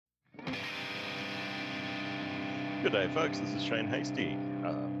Good day, folks. This is Shane Hastie.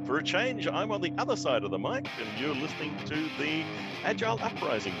 For a change, I'm on the other side of the mic, and you're listening to the Agile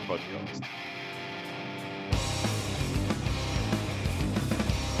Uprising podcast.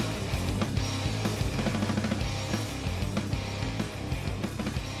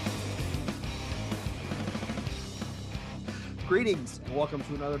 Greetings and welcome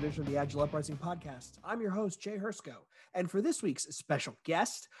to another edition of the Agile Uprising podcast. I'm your host, Jay Hersko. And for this week's special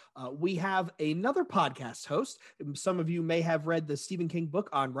guest, we have another podcast host. Some of you may have read the Stephen King book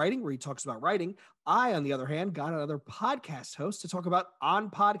on writing, where he talks about writing. I, on the other hand, got another podcast host to talk about on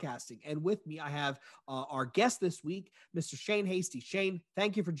podcasting. And with me, I have our guest this week, Mr. Shane Hastie. Shane,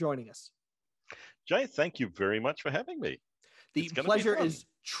 thank you for joining us. Jay, thank you very much for having me. The pleasure is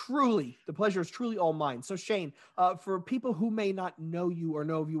truly all mine. So Shane, for people who may not know you or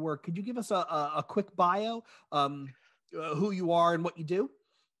know of your work, could you give us a quick bio, who you are and what you do?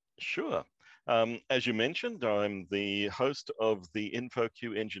 Sure. As you mentioned, I'm the host of the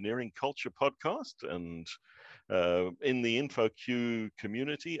InfoQ Engineering Culture podcast, and in the InfoQ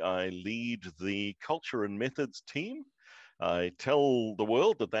community, I lead the Culture and Methods team. I tell the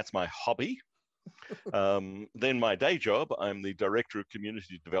world that that's my hobby. Then my day job, I'm the Director of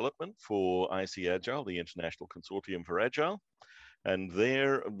Community Development for IC Agile, the International Consortium for Agile, and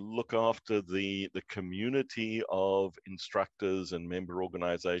there look after the community of instructors and member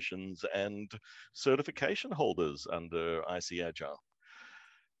organizations and certification holders under IC Agile.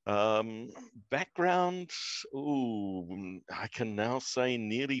 Background, I can now say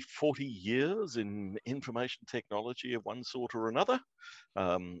nearly 40 years in information technology of one sort or another.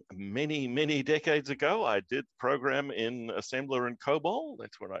 Many decades ago, I did program in assembler and COBOL.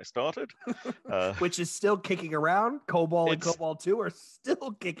 That's where I started. Which is still kicking around. COBOL and COBOL 2 are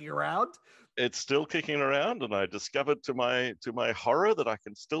still kicking around. It's still kicking around, and I discovered to my horror that I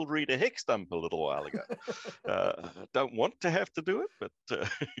can still read a hex dump a little while ago. Don't want to have to do it, but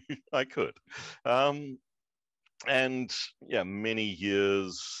I could. And yeah, many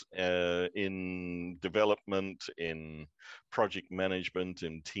years in development, in project management,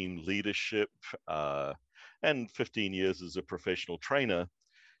 in team leadership, and 15 years as a professional trainer,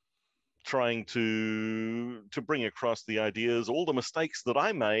 trying to bring across the ideas, all the mistakes that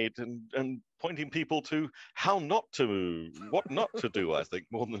I made, and pointing people to what not to do, I think,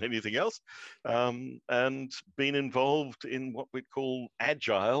 more than anything else, and been involved in what we'd call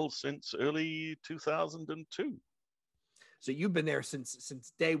Agile since early 2002. So you've been there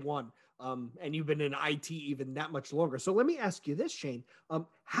since day one, and you've been in IT even that much longer. So let me ask you this, Shane: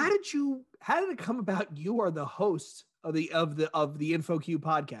 how did it come about you are the host of the InfoQ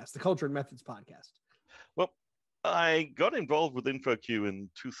podcast, the Culture and Methods podcast? Well, I got involved with InfoQ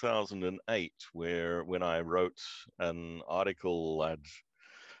in 2008, when I wrote an article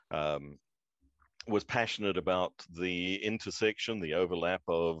was passionate about the intersection, the overlap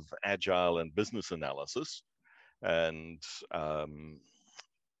of Agile and business analysis, and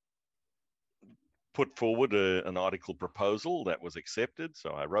put forward an article proposal that was accepted.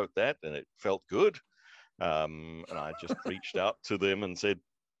 So I wrote that, and it felt good. And I just reached out to them and said,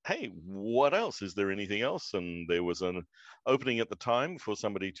 hey, what else? Is there anything else? And there was an opening at the time for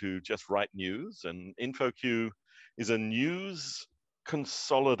somebody to just write news. And InfoQ is a news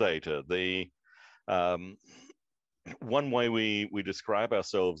consolidator. One way we describe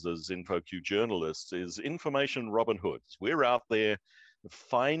ourselves as InfoQ journalists is information Robin Hoods. We're out there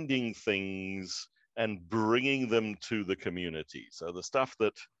finding things and bringing them to the community. So the stuff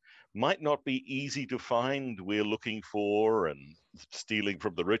that might not be easy to find, we're looking for and stealing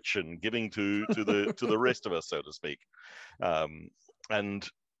from the rich and giving to the rest of us, so to speak. And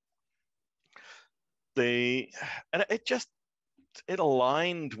it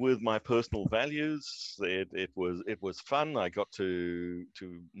aligned with my personal values. It was fun. I got to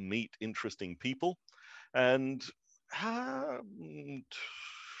meet interesting people, and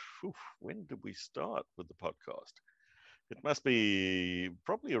when did we start with the podcast? It must be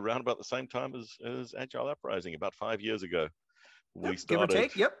probably around about the same time as Agile Uprising, about 5 years ago. We started. Give or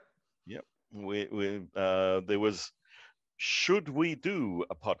take. Yep. There was, should we do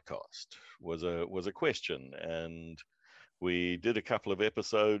a podcast? Was a question, and we did a couple of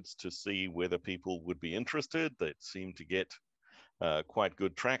episodes to see whether people would be interested. That seemed to get quite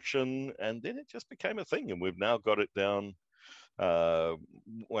good traction, and then it just became a thing, and we've now got it down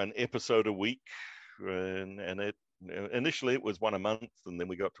one episode a week, and it initially it was one a month, and then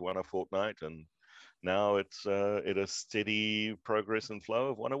we got to one a fortnight, and now it's at a steady progress and flow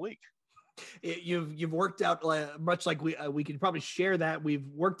of one a week. You've worked out much like we could probably share that. We've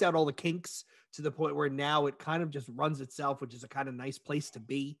worked out all the kinks to the point where now it kind of just runs itself, which is a kind of nice place to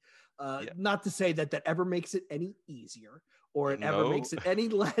be. Not to say that ever makes it any easier or it ever makes it any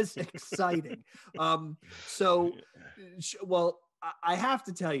less exciting. Well, I have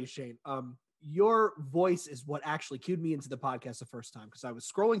to tell you, Shane, your voice is what actually cued me into the podcast the first time, because I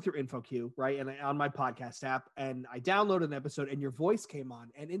was scrolling through InfoQ, right, and on my podcast app, and I downloaded an episode, and your voice came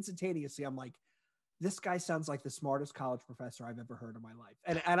on, and instantaneously, I'm like, this guy sounds like the smartest college professor I've ever heard in my life.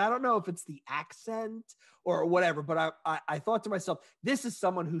 And I don't know if it's the accent or whatever, but I thought to myself, this is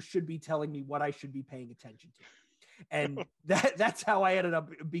someone who should be telling me what I should be paying attention to. And that's how I ended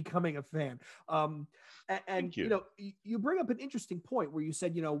up becoming a fan. And you bring up an interesting point where you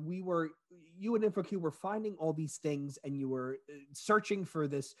said, you and InfoQ were finding all these things, and you were searching for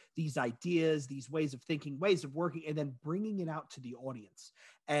these ideas, these ways of thinking, ways of working, and then bringing it out to the audience.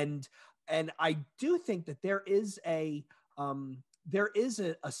 And I do think that there is a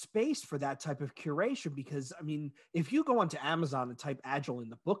space for that type of curation, because I mean, if you go onto Amazon and type Agile in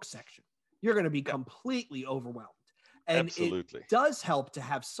the book section, you're going to be completely overwhelmed. And absolutely, it does help to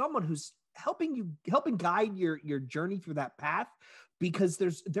have someone who's helping guide your journey through that path, because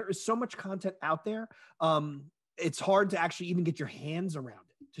there is so much content out there. It's hard to actually even get your hands around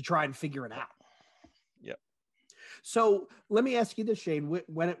it to try and figure it out. Yeah. So let me ask you this, Shane,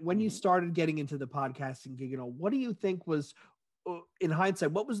 when you started getting into the podcasting gig, what do you think was, in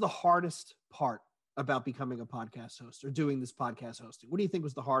hindsight, what was the hardest part about becoming a podcast host or doing this podcast hosting? What do you think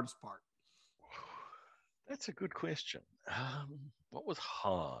was the hardest part? That's a good question. What was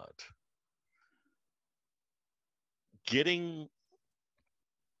hard?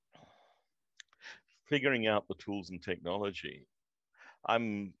 Figuring out the tools and technology.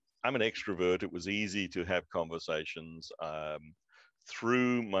 I'm an extrovert. It was easy to have conversations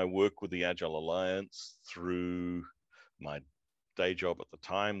through my work with the Agile Alliance, through my day job at the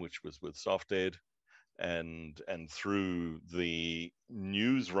time, which was with SoftEd, and through the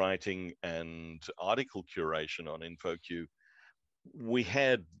news writing and article curation on InfoQ.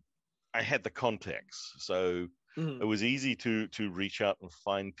 I had the contacts, so it was easy to reach out and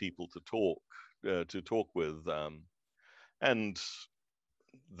find people to talk with, and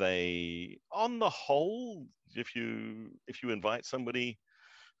they, on the whole, if you invite somebody,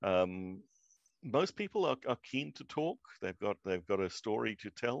 most people are keen to talk. They've got a story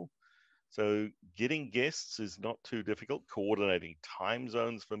to tell. So getting guests is not too difficult. Coordinating time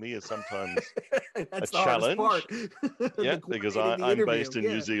zones for me is sometimes that's a the challenge. Hardest part. Yeah, because I'm based in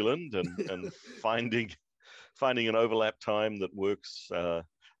New Zealand, and finding an overlap time that works.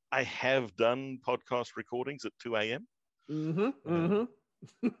 I have done podcast recordings at 2 a.m.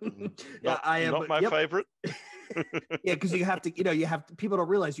 Not my favorite. Yeah, because you have to, people don't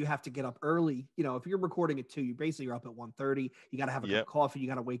realize you have to get up early. If you're recording at 2, you basically are up at 1:30. You got to have a cup of coffee. You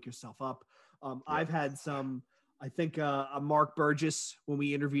got to wake yourself up. I've had some, I think Mark Burgess, when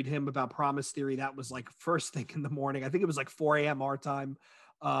we interviewed him about Promise Theory, that was like first thing in the morning. I think it was like 4 a.m. our time.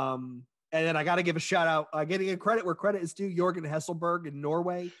 And then I got to give a shout out, getting a credit where credit is due, Jorgen Hesselberg in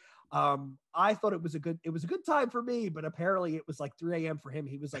Norway. I thought it was a good time for me, but apparently it was like 3 a.m. for him.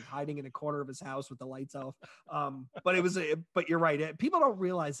 He was like hiding in a corner of his house with the lights off. But you're right. People don't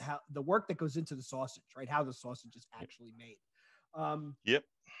realize how the work that goes into the sausage, right? How the sausage is actually made. Yep.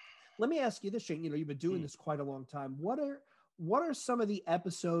 Let me ask you this, Shane. You've been doing this quite a long time. What are some of the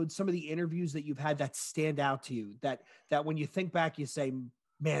episodes, some of the interviews that you've had that stand out to you, that when you think back, you say,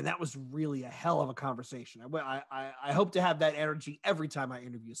 man, that was really a hell of a conversation. I hope to have that energy every time I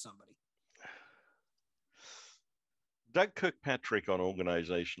interview somebody. Doug Kirkpatrick on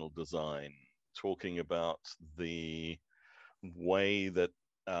organizational design, talking about the way that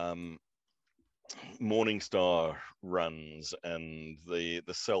Morningstar runs, and the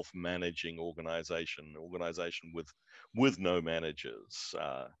self-managing organization with no managers.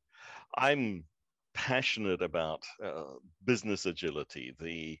 I'm passionate about business agility,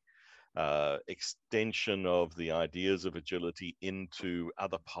 the extension of the ideas of agility into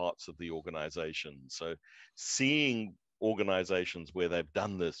other parts of the organization. So seeing organizations where they've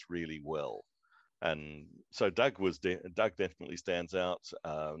done this really well. And so Doug definitely stands out.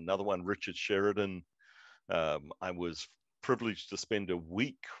 Another one, Richard Sheridan. I was privileged to spend a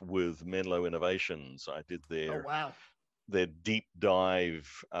week with Menlo Innovations. I did their deep dive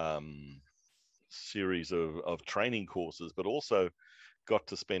series of training courses, but also got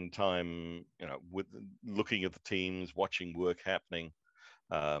to spend time, with looking at the teams, watching work happening,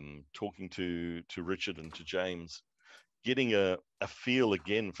 talking to Richard and to James, getting a feel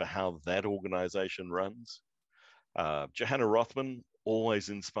again for how that organization runs. Johanna Rothman, always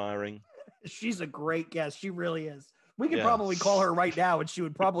inspiring. She's a great guest. She really is. We could Yeah. probably call her right now, and she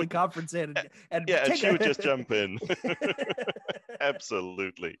would probably conference in and Yeah, and take she would just jump in.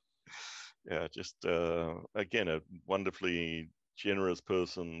 Absolutely. Yeah, just again, a wonderfully generous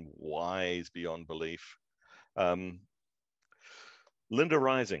person, wise beyond belief. Linda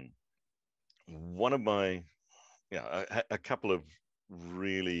Rising, one of my, a couple of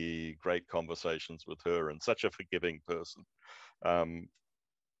really great conversations with her, and such a forgiving person.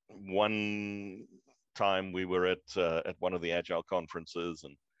 One time we were at one of the Agile conferences,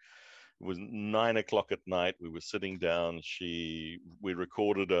 and it was 9 o'clock at night. We were sitting down. We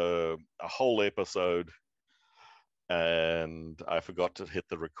recorded a whole episode, and I forgot to hit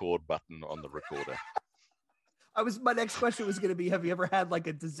the record button on the recorder. My next question was going to be, have you ever had like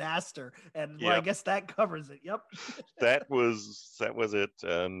a disaster? And well, I guess that covers it. Yep. that was it.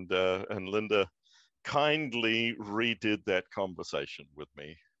 And Linda kindly redid that conversation with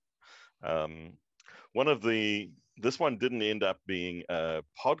me. This one didn't end up being a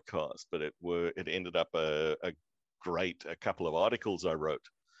podcast, but it ended up a couple of articles I wrote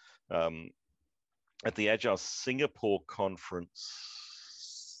at the Agile Singapore conference.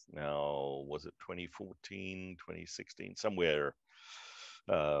 Now, was it 2014, 2016, somewhere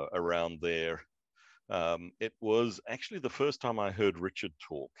around there? It was actually the first time I heard Richard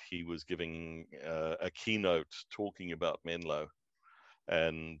talk. He was giving a keynote talking about Menlo,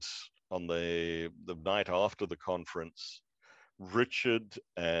 and on the night after the conference, Richard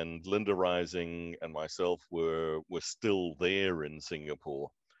and Linda Rising and myself were still there in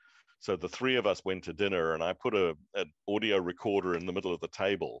Singapore. So the three of us went to dinner, and I put an audio recorder in the middle of the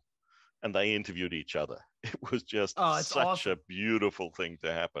table, and they interviewed each other. It was just such awesome. A beautiful thing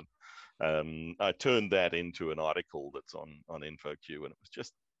to happen. I turned that into an article that's on InfoQ, and it was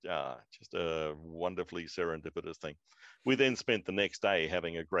just a wonderfully serendipitous thing. We then spent the next day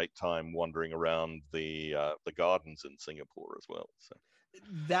having a great time wandering around the gardens in Singapore as well. So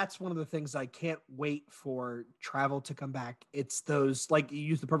that's one of the things I can't wait for travel to come back. It's those, like you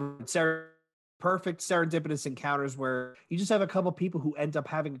use the perfect serendipitous encounters where you just have a couple of people who end up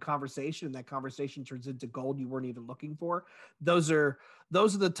having a conversation, and that conversation turns into gold you weren't even looking for. Those are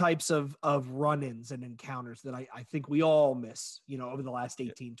the types of run-ins and encounters that I think we all miss, over the last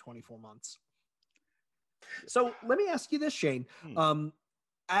 18, 24 months. So let me ask you this, Shane.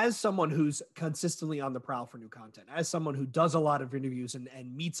 As someone who's consistently on the prowl for new content, as someone who does a lot of interviews and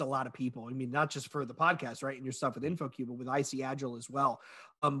meets a lot of people, I mean, not just for the podcast, right, and your stuff with InfoQ, but with IC Agile as well,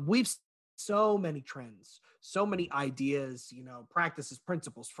 we've seen so many trends, so many ideas, practices,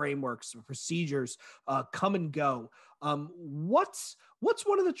 principles, frameworks, procedures come and go. What's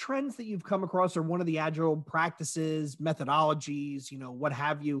one of the trends that you've come across, or one of the Agile practices, methodologies, what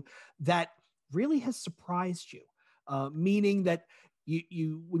have you, that really has surprised you? Meaning that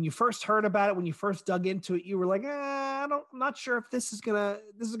you when you first heard about it, when you first dug into it, you were like, I'm not sure if this is gonna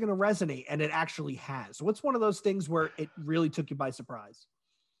resonate, and it actually has. What's one of those things where it really took you by surprise?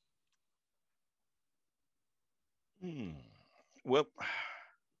 Well,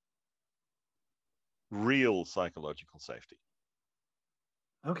 real psychological safety.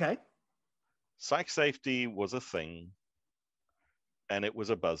 Okay. Psych safety was a thing, and it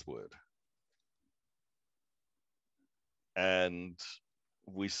was a buzzword. And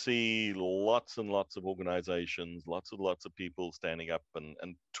we see lots and lots of organizations, lots of people standing up and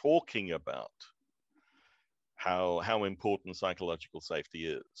talking about how important psychological safety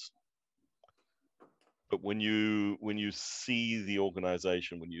is. But when you see the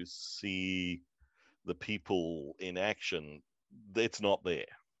organization, when you see the people in action, it's not there.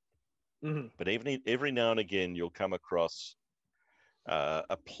 Mm-hmm. But every now and again, you'll come across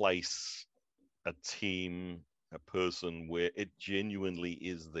a place, a team, a person where it genuinely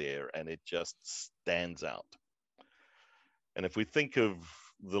is there and it just stands out. And if we think of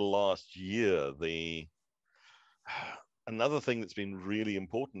the last year, another thing that's been really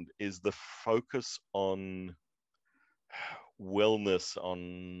important is the focus on wellness,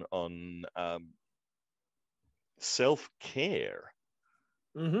 on self-care.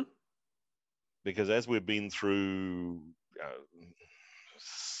 Mm-hmm. Because as we've been through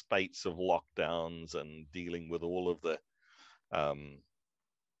spates of lockdowns and dealing with all of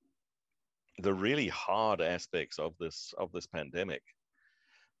the really hard aspects of this pandemic,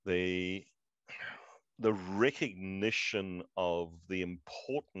 the recognition of the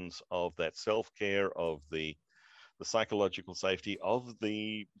importance of that self-care, of the psychological safety, of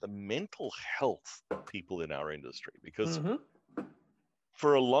the mental health of people in our industry, because mm-hmm.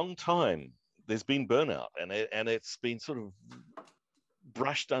 for a long time there's been burnout, and it's been sort of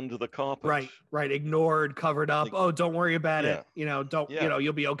brushed under the carpet. Right. Ignored, covered up. Oh, don't worry about it.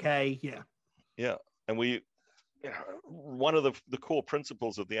 You'll be okay. Yeah. Yeah. And one of the core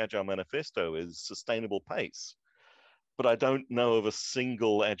principles of the Agile Manifesto is sustainable pace. But I don't know of a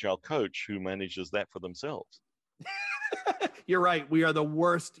single Agile coach who manages that for themselves. You're right. We are the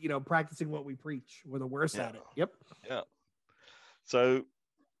worst, practicing what we preach. We're the worst at it. Yep. Yeah. So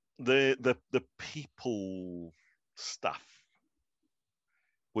the people stuff,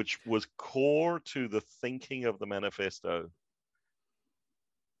 which was core to the thinking of the manifesto,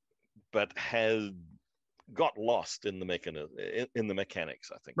 but has got lost in the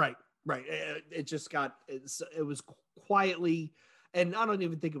mechanics, I think. Right. It just it was quietly, and I don't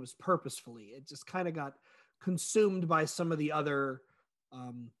even think it was purposefully. It just kind of got consumed by some of the other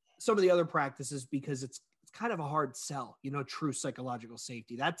practices, because it's kind of a hard sell, true psychological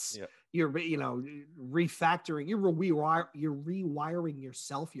safety. That's you're refactoring, you're rewiring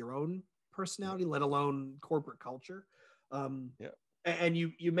yourself, your own personality, let alone corporate culture. And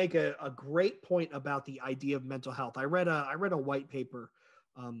you make a great point about the idea of mental health. I read a white paper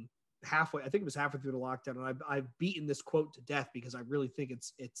halfway through the lockdown, and I've beaten this quote to death because I really think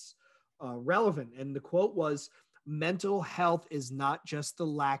it's relevant. And the quote was, mental health is not just the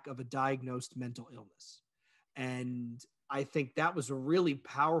lack of a diagnosed mental illness. And I think that was a really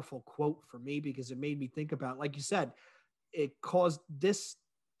powerful quote for me, because it made me think about, like you said, it caused this,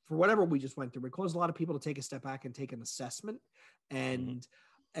 for whatever we just went through, it caused a lot of people to take a step back and take an assessment, and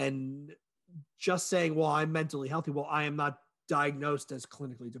just saying, well, I'm mentally healthy. Well, I am not diagnosed as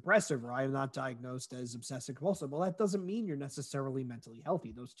clinically depressive, or I am not diagnosed as obsessive compulsive. Well, that doesn't mean you're necessarily mentally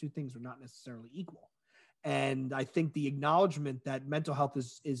healthy. Those two things are not necessarily equal. And I think the acknowledgement that mental health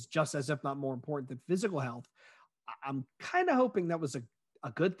is just as, if not more important than physical health, I'm kind of hoping that was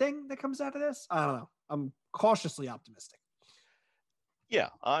a good thing that comes out of this. I don't know. I'm cautiously optimistic. Yeah,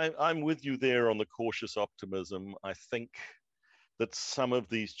 I'm with you there on the cautious optimism. I think that some of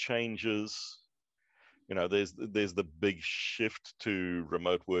these changes, there's the big shift to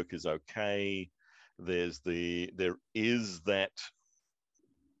remote work is okay. There is that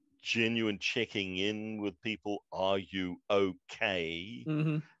genuine checking in with people. Are you okay?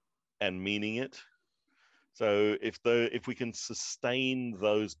 And meaning it. So if we can sustain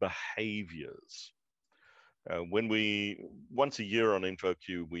those behaviors, once a year on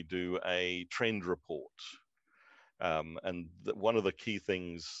InfoQ, we do a trend report. And one of the key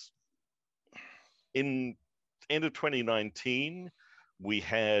things in end of 2019, we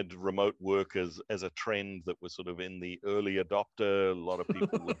had remote work as a trend that was sort of in the early adopter. A lot of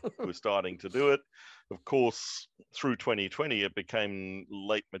people were starting to do it. Of course, through 2020, it became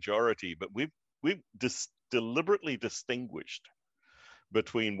late majority, but we've deliberately distinguished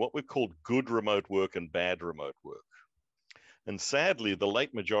between what we've called good remote work and bad remote work. And sadly, the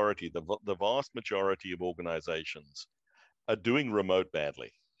late majority, the vast majority of organizations are doing remote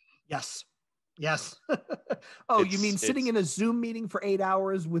badly. Yes. Oh, you mean sitting in a Zoom meeting for 8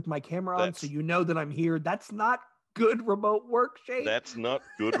 hours with my camera on so you know that I'm here? That's not good remote work, Shane. That's not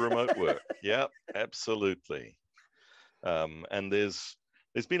good remote work. Yeah, absolutely. And there's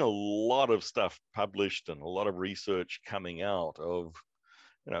been a lot of stuff published and a lot of research coming out of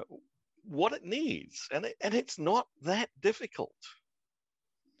what it needs, and it's not that difficult.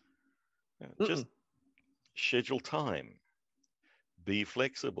 Just schedule time, be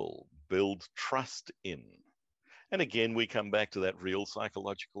flexible, build trust in. And again, we come back to that real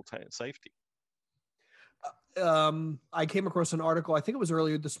psychological safety. I came across an article, I think it was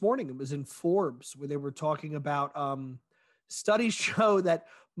earlier this morning, it was in Forbes, where they were talking about studies show that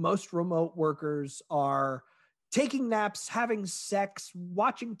most remote workers are taking naps, having sex,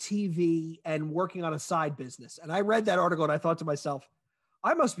 watching TV, and working on a side business. And I read that article and I thought to myself,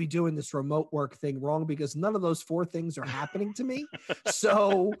 I must be doing this remote work thing wrong, because none of those 4 things are happening to me.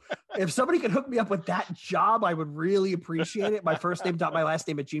 So if somebody could hook me up with that job, I would really appreciate it. My first name, my last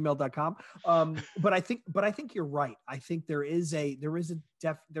name @gmail.com. But I think you're right. I think there is a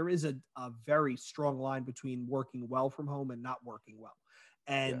very strong line between working well from home and not working well.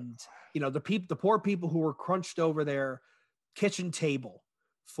 And, the poor people who were crunched over their kitchen table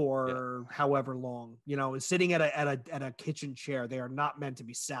for however long, sitting at a kitchen chair, they are not meant to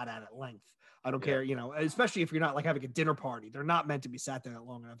be sat at length. I don't care, especially if you're not like having a dinner party, they're not meant to be sat there that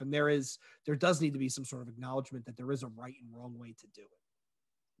long enough. And there does need to be some sort of acknowledgement that there is a right and wrong way to do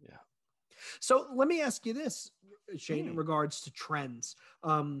it. Yeah. So let me ask you this, Shane, in regards to trends.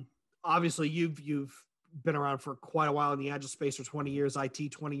 Obviously you've been around for quite a while in the agile space, for 20 years,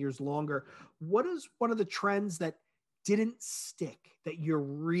 IT 20 years longer. What is one of the trends that didn't stick, that you're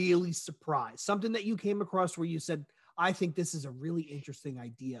really surprised? Something that you came across where you said, I think this is a really interesting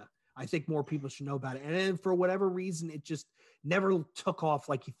idea. I think more people should know about it. And then for whatever reason, it just never took off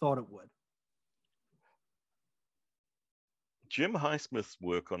like you thought it would. Jim Highsmith's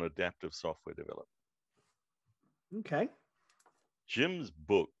work on adaptive software development. Okay. Jim's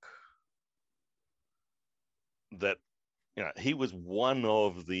book that, he was one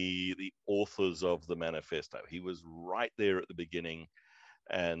of the authors of the manifesto. He was right there at the beginning,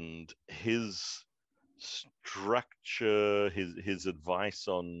 and his structure, his advice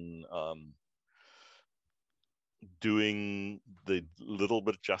on doing the little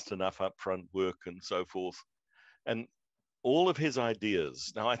bit just enough upfront work and so forth, and all of his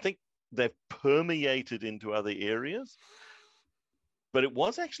ideas. Now, I think they've permeated into other areas, but it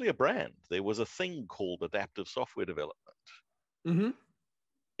was actually a brand. There was a thing called adaptive software development. Mm-hmm.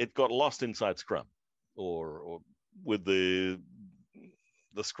 It got lost inside Scrum, or with the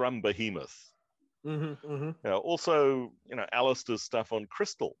Scrum behemoth. Mm-hmm. Mm-hmm. Also, Alistair's stuff on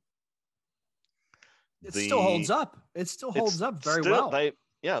Crystal. It still holds up. It still holds up very well.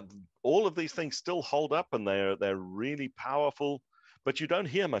 All of these things still hold up, and they're really powerful, but you don't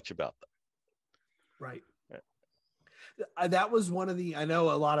hear much about them. Right. That was one of the, I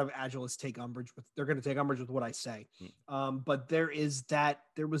know a lot of Agilists take umbrage with, they're going to take umbrage with what I say. But there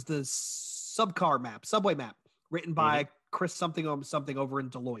was the subway map written by Chris something over in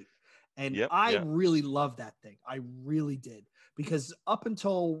Deloitte. And I really loved that thing. I really did. Because up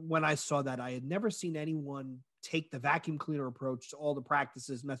until when I saw that, I had never seen anyone take the vacuum cleaner approach to all the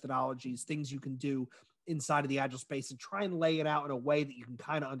practices, methodologies, things you can do inside of the Agile space and try and lay it out in a way that you can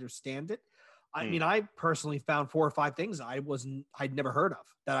kind of understand it. I mean, I personally found 4 or 5 things I'd never heard of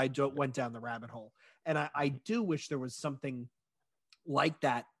that I went down the rabbit hole. And I do wish there was something like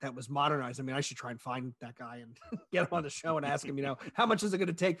that was modernized. I mean, I should try and find that guy and get him on the show and ask him, how much is it going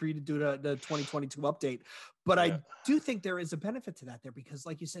to take for you to do the 2022 update? But I do think there is a benefit to that there, because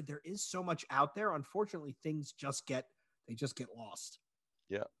like you said, there is so much out there. Unfortunately, things just get lost.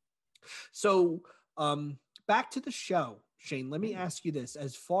 Yeah. So back to the show, Shane, let me ask you this.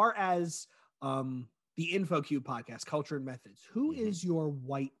 As far as the InfoQ podcast, Culture and Methods, who is your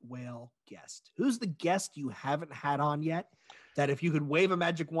white whale guest? Who's the guest you haven't had on yet that if you could wave a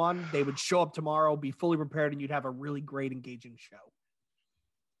magic wand, they would show up tomorrow, be fully prepared, and you'd have a really great, engaging show?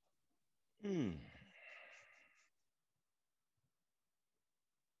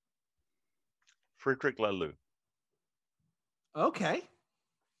 Frederick Laloux. Okay.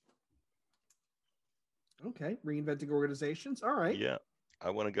 Reinventing organizations. All right. Yeah. I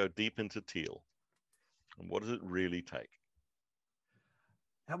want to go deep into teal. And what does it really take?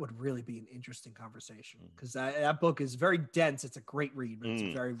 That would really be an interesting conversation, because that book is very dense. It's a great read, but it's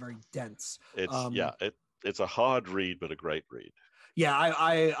very, very dense. It's a hard read, but a great read. Yeah,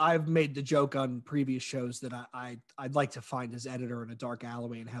 I've made the joke on previous shows that I'd like to find his editor in a dark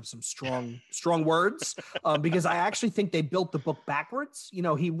alleyway and have some strong words, because I actually think they built the book backwards.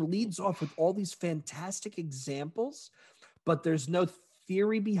 He leads off with all these fantastic examples, but there's no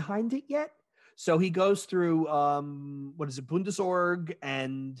theory behind it yet. So he goes through Bundesorg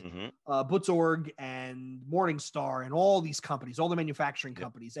and Butzorg and Morningstar and all these companies, all the manufacturing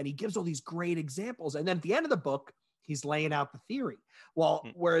companies, and he gives all these great examples. And then at the end of the book, he's laying out the theory. Well,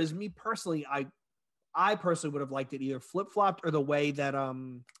 whereas me personally, I personally would have liked it either flip-flopped or the way that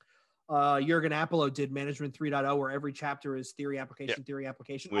Jürgen Apollo did Management 3.0, where every chapter is theory, application, theory,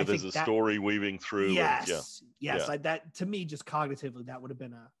 application. Where there's a story weaving through. Yes. That, to me, just cognitively, that would have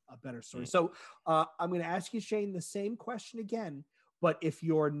been a better story. So I'm going to ask you, Shane, the same question again, but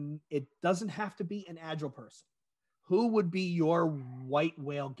it doesn't have to be an Agile person. Who would be your white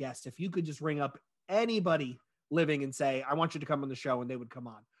whale guest? If you could just ring up anybody living and say, I want you to come on the show, and they would come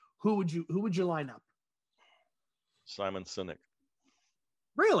on, who would you line up? Simon Sinek.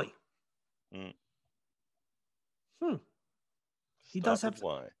 Really? He Start does have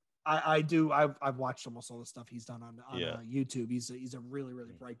why. I do. I've watched almost all the stuff he's done on YouTube. He's a really,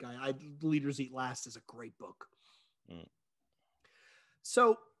 really bright guy. Leaders Eat Last is a great book.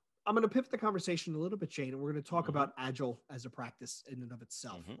 So I'm going to pivot the conversation a little bit, Shane, and we're going to talk about Agile as a practice in and of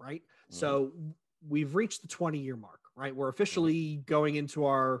itself, right? So we've reached the 20-year mark, right? We're officially going into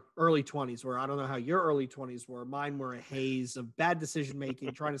our early 20s, where I don't know how your early 20s were. Mine were a haze of bad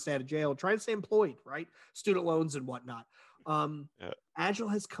decision-making, trying to stay out of jail, trying to stay employed, right? Student loans and whatnot. Agile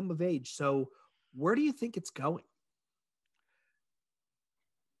has come of age. So where do you think it's going?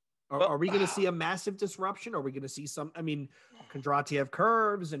 Are we going to see a massive disruption? Are we going to see Kondratiev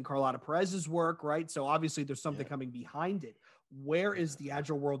curves and Carlotta Perez's work, right? So obviously there's something coming behind it. Where is the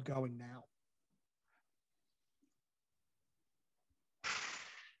Agile world going now?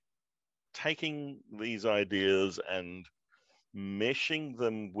 Taking these ideas and meshing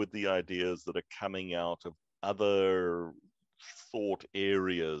them with the ideas that are coming out of other thought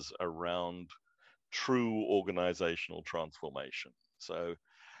areas around true organizational transformation. So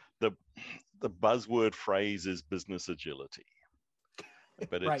the buzzword phrase is business agility,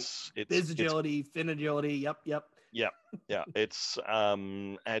 but Right. Biz agility, fin agility. Yep. yeah, it's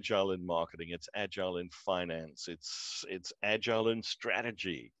agile in marketing, it's agile in finance, it's agile in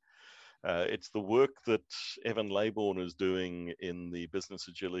strategy. It's the work that Evan Laybourne is doing in the Business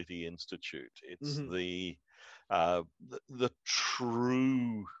Agility Institute. It's the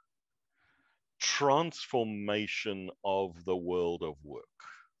true transformation of the world of work.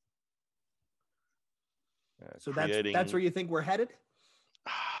 So that's where you think we're headed?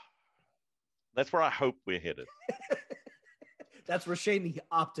 That's where I hope we're headed. That's where Shane the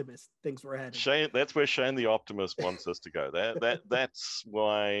Optimist thinks we're headed. That's where Shane the Optimist wants us to go. That's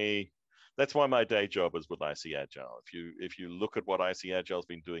why my day job is with IC Agile. If you look at what IC Agile's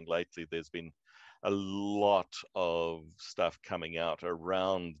been doing lately, there's been a lot of stuff coming out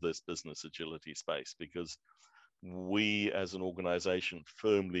around this business agility space, because we as an organization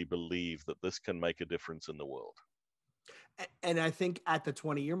firmly believe that this can make a difference in the world. And I think at the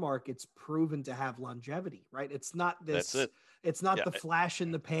 20-year mark, it's proven to have longevity, right? It's not this. That's it. It's not the flash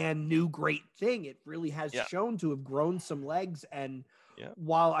in the pan, new great thing. It really has shown to have grown some legs. And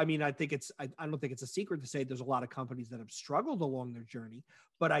while I don't think it's a secret to say there's a lot of companies that have struggled along their journey,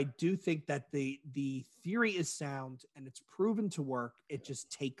 but I do think that the theory is sound and it's proven to work. It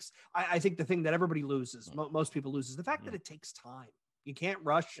just takes. I think the thing that everybody loses, most people lose, is the fact that it takes time. You can't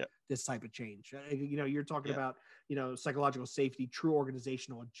rush this type of change. You're talking about, psychological safety, true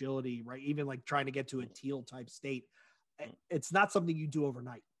organizational agility, right? Even like trying to get to a teal type state. It's not something you do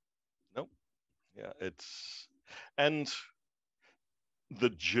overnight. Nope. Yeah, and the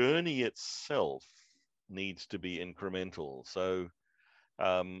journey itself needs to be incremental. So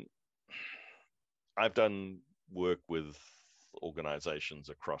I've done work with organizations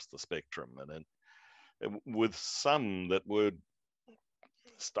across the spectrum, and with some that were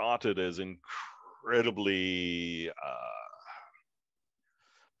started as incredibly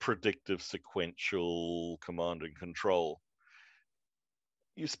predictive, sequential command and control.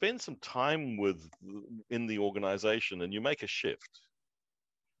 You spend some time in the organization and you make a shift.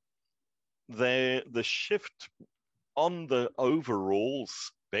 The shift on the overall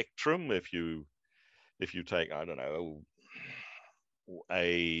spectrum, if you take, I don't know,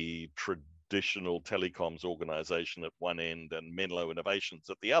 a traditional telecoms organization at one end and Menlo Innovations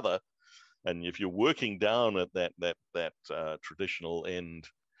at the other, and if you're working down at that traditional end,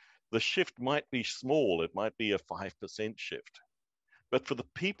 the shift might be small. It might be a 5% shift. But for the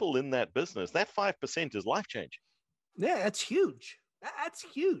people in that business, that 5% is life-changing. Yeah, that's huge. That's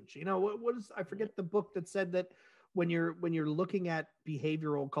huge. What is, I forget the book that said that when you're looking at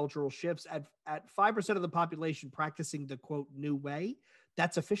behavioral cultural shifts at 5% of the population practicing the quote new way,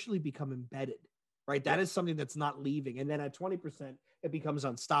 that's officially become embedded, right? That is something that's not leaving. And then at 20%, it becomes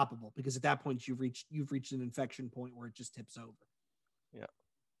unstoppable, because at that point you've reached an infection point where it just tips over. Yeah.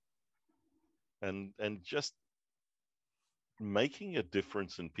 And just making a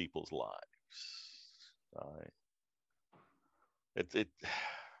difference in people's lives.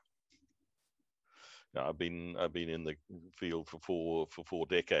 I've been in the field for 4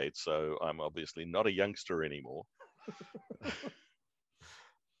 decades, so I'm obviously not a youngster anymore.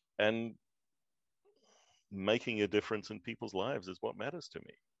 And making a difference in people's lives is what matters to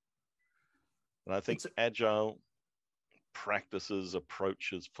me. And I think agile practices,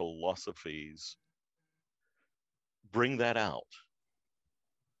 approaches, philosophies bring that out.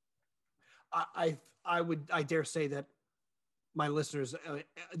 I dare say that my listeners,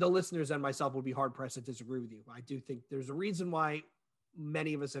 the listeners and myself, will be hard pressed to disagree with you. I do think there's a reason why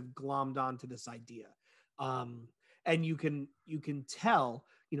many of us have glommed onto this idea. And you can tell,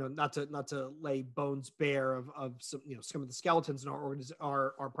 not to lay bones bare of some, some of the skeletons in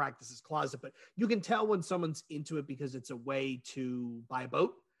our practices closet, but you can tell when someone's into it because it's a way to buy a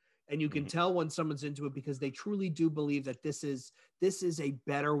boat. And you can tell when someone's into it because they truly do believe that this is a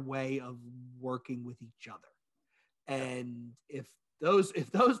better way of working with each other. And if those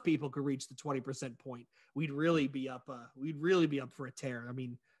people could reach the 20% point, we'd really be up for a tear. I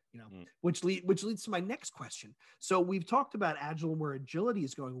mean, which leads to my next question. So we've talked about agile and where agility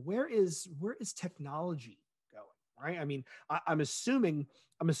is going. Where is technology going? Right. I mean, I'm assuming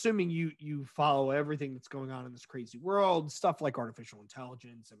you follow everything that's going on in this crazy world, stuff like artificial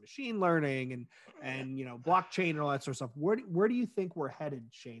intelligence and machine learning and blockchain and all that sort of stuff. Where do you think we're headed,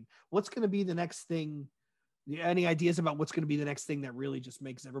 Shane? What's going to be the next thing? Any ideas about what's going to be the next thing that really just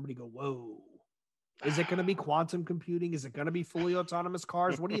makes everybody go, whoa? Is it going to be quantum computing? Is it going to be fully autonomous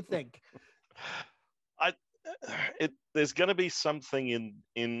cars? What do you think? there's going to be something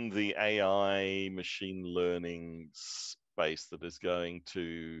in the AI machine learning space that is going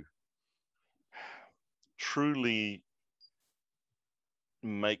to truly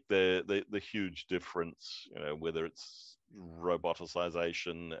make the huge difference, whether it's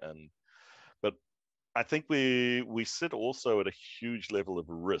roboticization but I think we sit also at a huge level of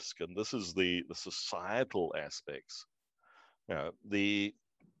risk, and this is the societal aspects, the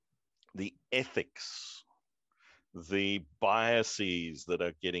ethics, the biases that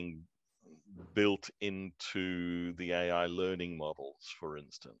are getting built into the AI learning models, for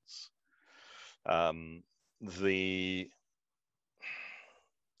instance, the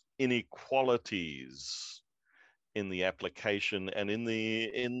inequalities in the application and in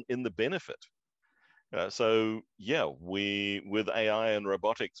the benefit. So yeah, with AI and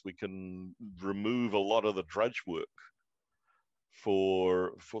robotics, we can remove a lot of the drudge work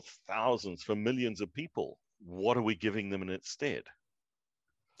for thousands, for millions of people. What are we giving them in instead?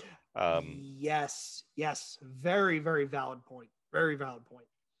 Yes, very, very valid point. Very valid point.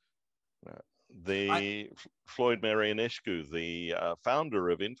 Floyd Marianescu, the founder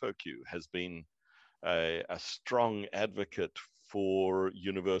of InfoQ, has been a strong advocate for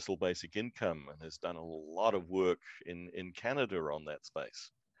universal basic income and has done a lot of work in Canada on that space,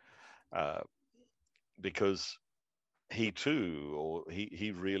 because he too, or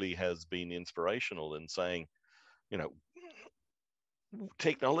he really has been inspirational in saying,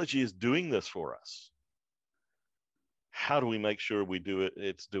 technology is doing this for us. How do we make sure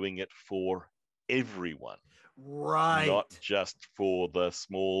it's doing it for everyone? Right. Not just for the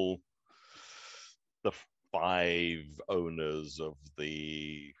 5 owners of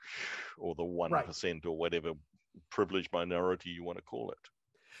the 1% right, or whatever privileged minority you want to call it.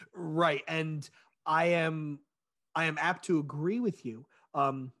 Right. And I am apt to agree with you.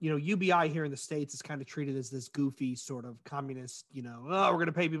 UBI here in the States is kind of treated as this goofy sort of communist, we're going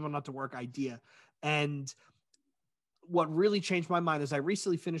to pay people not to work idea. And what really changed my mind is I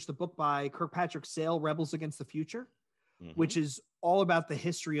recently finished the book by Kirkpatrick Sale, Rebels Against the Future, which is all about the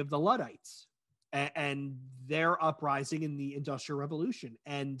history of the Luddites and their uprising in the Industrial Revolution.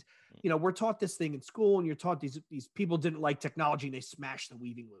 And, we're taught this thing in school, and you're taught these people didn't like technology and they smashed the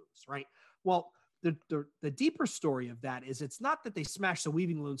weaving looms, right? Well, the deeper story of that is it's not that they smashed the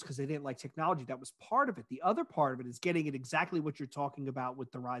weaving looms because they didn't like technology. That was part of it. The other part of it is getting at exactly what you're talking about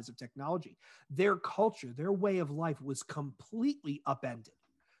with the rise of technology. Their culture, their way of life was completely upended.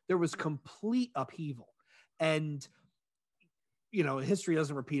 There was complete upheaval. And, history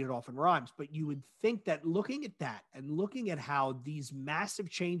doesn't repeat, it often rhymes, but you would think that looking at that and looking at how these massive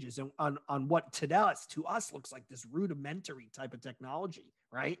changes on what to us looks like this rudimentary type of technology,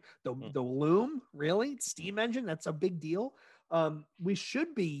 right? The loom, really? Steam engine, that's a big deal. We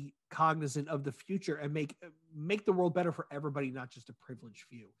should be cognizant of the future and make the world better for everybody, not just a privileged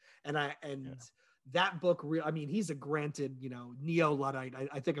few. That book, he's a granted, neo-Luddite.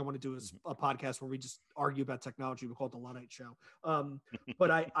 I think I want to do a podcast where we just argue about technology. We call it the Luddite Show.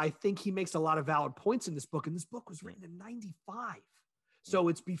 But I think he makes a lot of valid points in this book. And this book was written in 95. So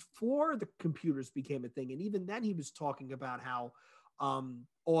it's before the computers became a thing. And even then he was talking about how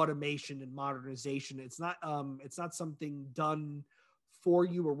automation and modernization, it's not something done for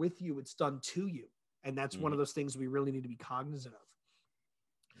you or with you, it's done to you. And that's one of those things we really need to be cognizant of.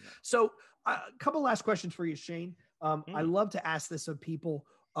 So a couple last questions for you, Shane. I love to ask this of people.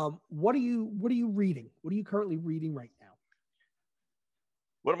 What are you reading? What are you currently reading right now?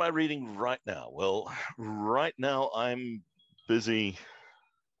 What am I reading right now? Well, right now I'm busy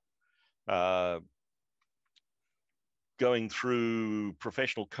going through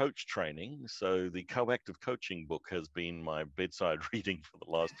professional coach training. So the Coactive Coaching book has been my bedside reading for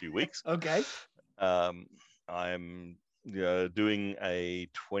the last few weeks. Okay. I'm doing a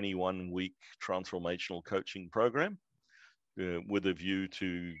 21-week transformational coaching program with a view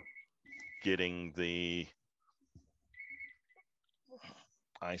to getting the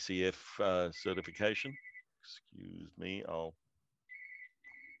ICF certification. Excuse me,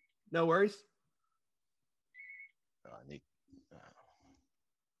 No worries. I need...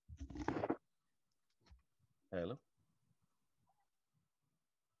 Hello?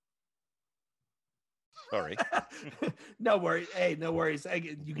 Sorry. No worries. Hey, no worries.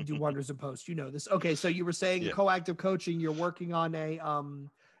 You can do wonders in post. You know this. Okay, so you were saying Coactive Coaching. You're working on a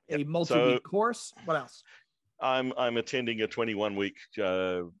multi-week course. What else? I'm attending a 21-week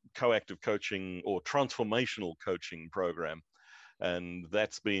Coactive Coaching or transformational coaching program, and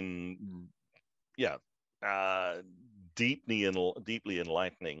that's been deeply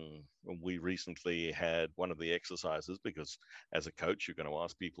enlightening. We recently had one of the exercises, because as a coach, you're going to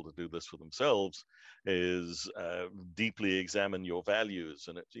ask people to do this for themselves, is deeply examine your values.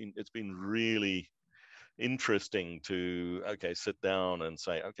 And it's been really interesting to, okay, sit down and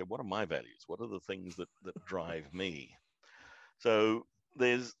say, okay, what are my values? What are the things that drive me? So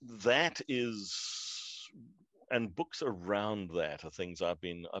there's that is, and books around that are things I've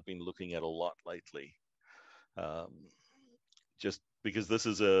been looking at a lot lately. Just because this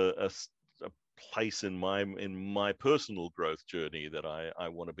is a place in my personal growth journey that I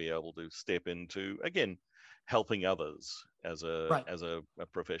want to be able to step into, again, helping others as Right. a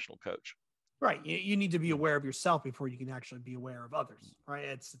professional coach. Right. You need to be aware of yourself before you can actually be aware of others. Right.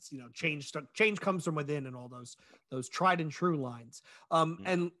 It's change comes from within, and all those tried and true lines.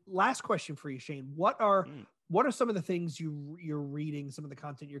 And last question for you, Shane, what are some of the things you're reading, some of the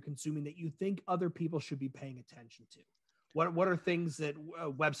content you're consuming that you think other people should be paying attention to? What are things that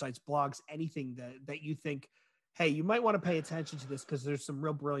websites, blogs, anything that you think, hey, you might want to pay attention to this because there's some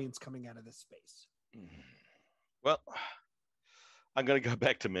real brilliance coming out of this space? Well, I'm going to go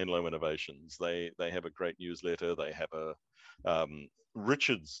back to Menlo Innovations. They have a great newsletter. They have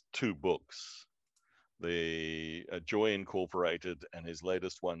Richard's 2 books, the Joy Incorporated and his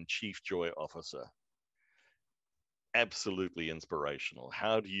latest one, Chief Joy Officer. Absolutely inspirational.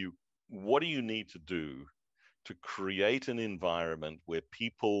 What do you need to do to create an environment where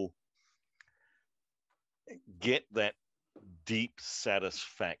people get that deep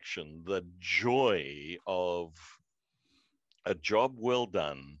satisfaction, the joy of a job well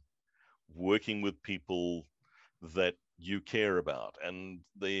done, working with people that you care about? And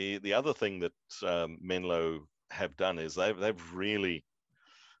the other thing that Menlo have done is they've really,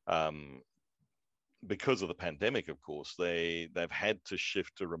 because of the pandemic, of course, they've had to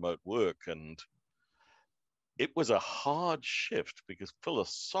shift to remote work, and it was a hard shift because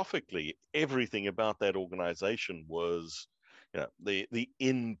philosophically everything about that organization was, the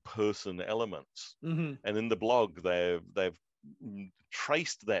in-person elements. And in the blog they've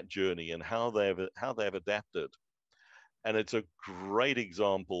traced that journey and how they've adapted, and it's a great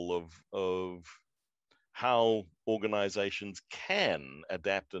example of how organizations can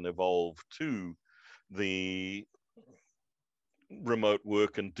adapt and evolve to the remote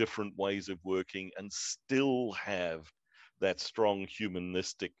work and different ways of working and still have that strong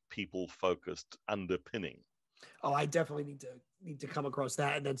humanistic, people-focused underpinning. Oh, I definitely need to come across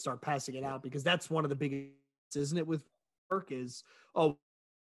that and then start passing it out, because that's one of the biggest, isn't it, with work is,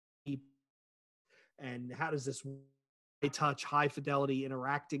 and how does this high touch, high fidelity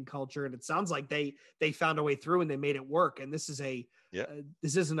interacting culture? And it sounds like they found a way through and they made it work. And this is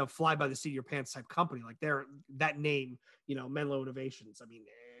this isn't a fly by the seat of your pants type company. Like that name, Menlo Innovations. I mean,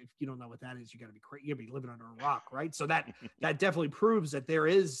 if you don't know what that is, you got to be crazy. You got to be living under a rock, right? So that definitely proves that there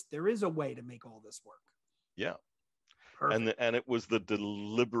is a way to make all this work. Yeah. Perfect. And it was the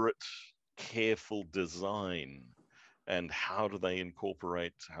deliberate, careful design, and how do they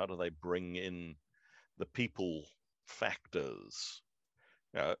bring in the people factors.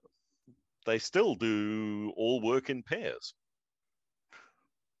 They still do all work in pairs.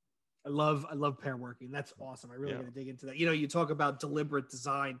 I love pair working. That's awesome. I really got to dig into that. You talk about deliberate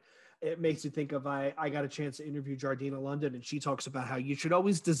design. It makes you think of, I got a chance to interview Jardina London, and she talks about how you should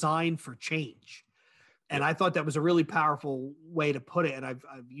always design for change. And I thought that was a really powerful way to put it. And I've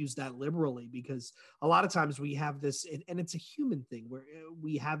used that liberally, because a lot of times we have this, and it's a human thing, where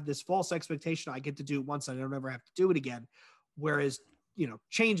we have this false expectation. I get to do it once, I don't ever have to do it again. Whereas,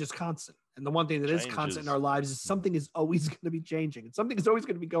 change is constant. And the one thing that is constant in our lives is something is always going to be changing, and something is always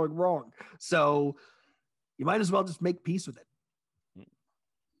going to be going wrong. So you might as well just make peace with it.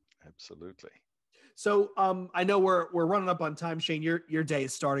 Absolutely. So I know we're running up on time, Shane. Your day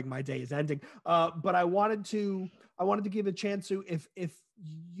is starting, my day is ending. But I wanted to give a chance to, if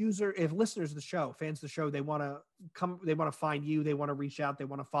listeners of the show, fans of the show, they want to find you, they want to reach out, they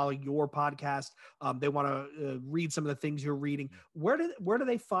want to follow your podcast, they want to read some of the things you're reading. Where do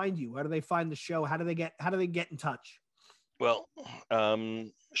they find you? How do they find the show? How do they get in touch? Well,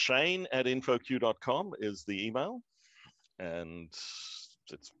 Shane at InfoQ.com is the email, and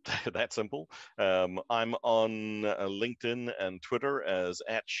it's that simple. I'm on LinkedIn and Twitter as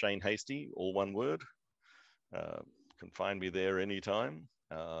at Shane Hastie, all one word. Can find me there anytime.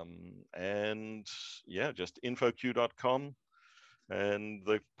 And just InfoQ.com. And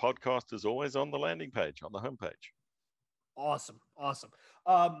the podcast is always on the landing page, on the homepage. Awesome.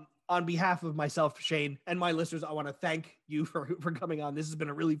 On behalf of myself, Shane, and my listeners, I want to thank you for coming on. This has been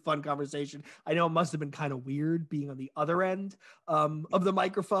a really fun conversation. I know it must have been kind of weird being on the other end of the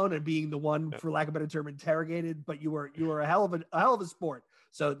microphone and being the one, for lack of a better term, interrogated, but you were a hell of a sport.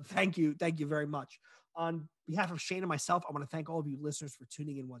 So thank you very much. On behalf of Shane and myself, I want to thank all of you listeners for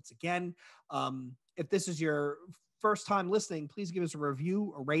tuning in once again. If this is your first time listening, please give us a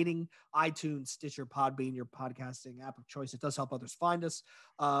review, a rating, iTunes, Stitcher, Podbean, your podcasting app of choice. It does help others find us.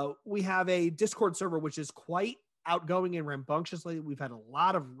 We have a Discord server, which is quite outgoing and rambunctious lately. We've had a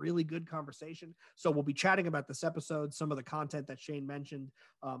lot of really good conversation. So we'll be chatting about this episode, some of the content that Shane mentioned.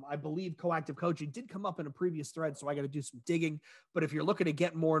 I believe coactive coaching did come up in a previous thread, so I got to do some digging. But if you're looking to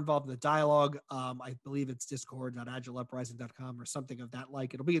get more involved in the dialogue, I believe it's discord.agileuprising.com or something of that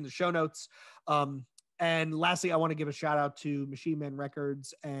like. It'll be in the show notes. And lastly, I want to give a shout out to Machine Man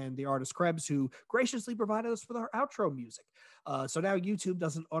Records and the artist Krebs, who graciously provided us with our outro music. So now YouTube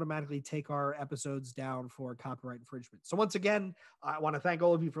doesn't automatically take our episodes down for copyright infringement. So once again, I want to thank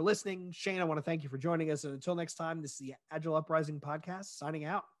all of you for listening. Shane, I want to thank you for joining us. And until next time, this is the Agile Uprising podcast signing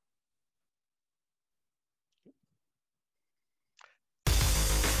out.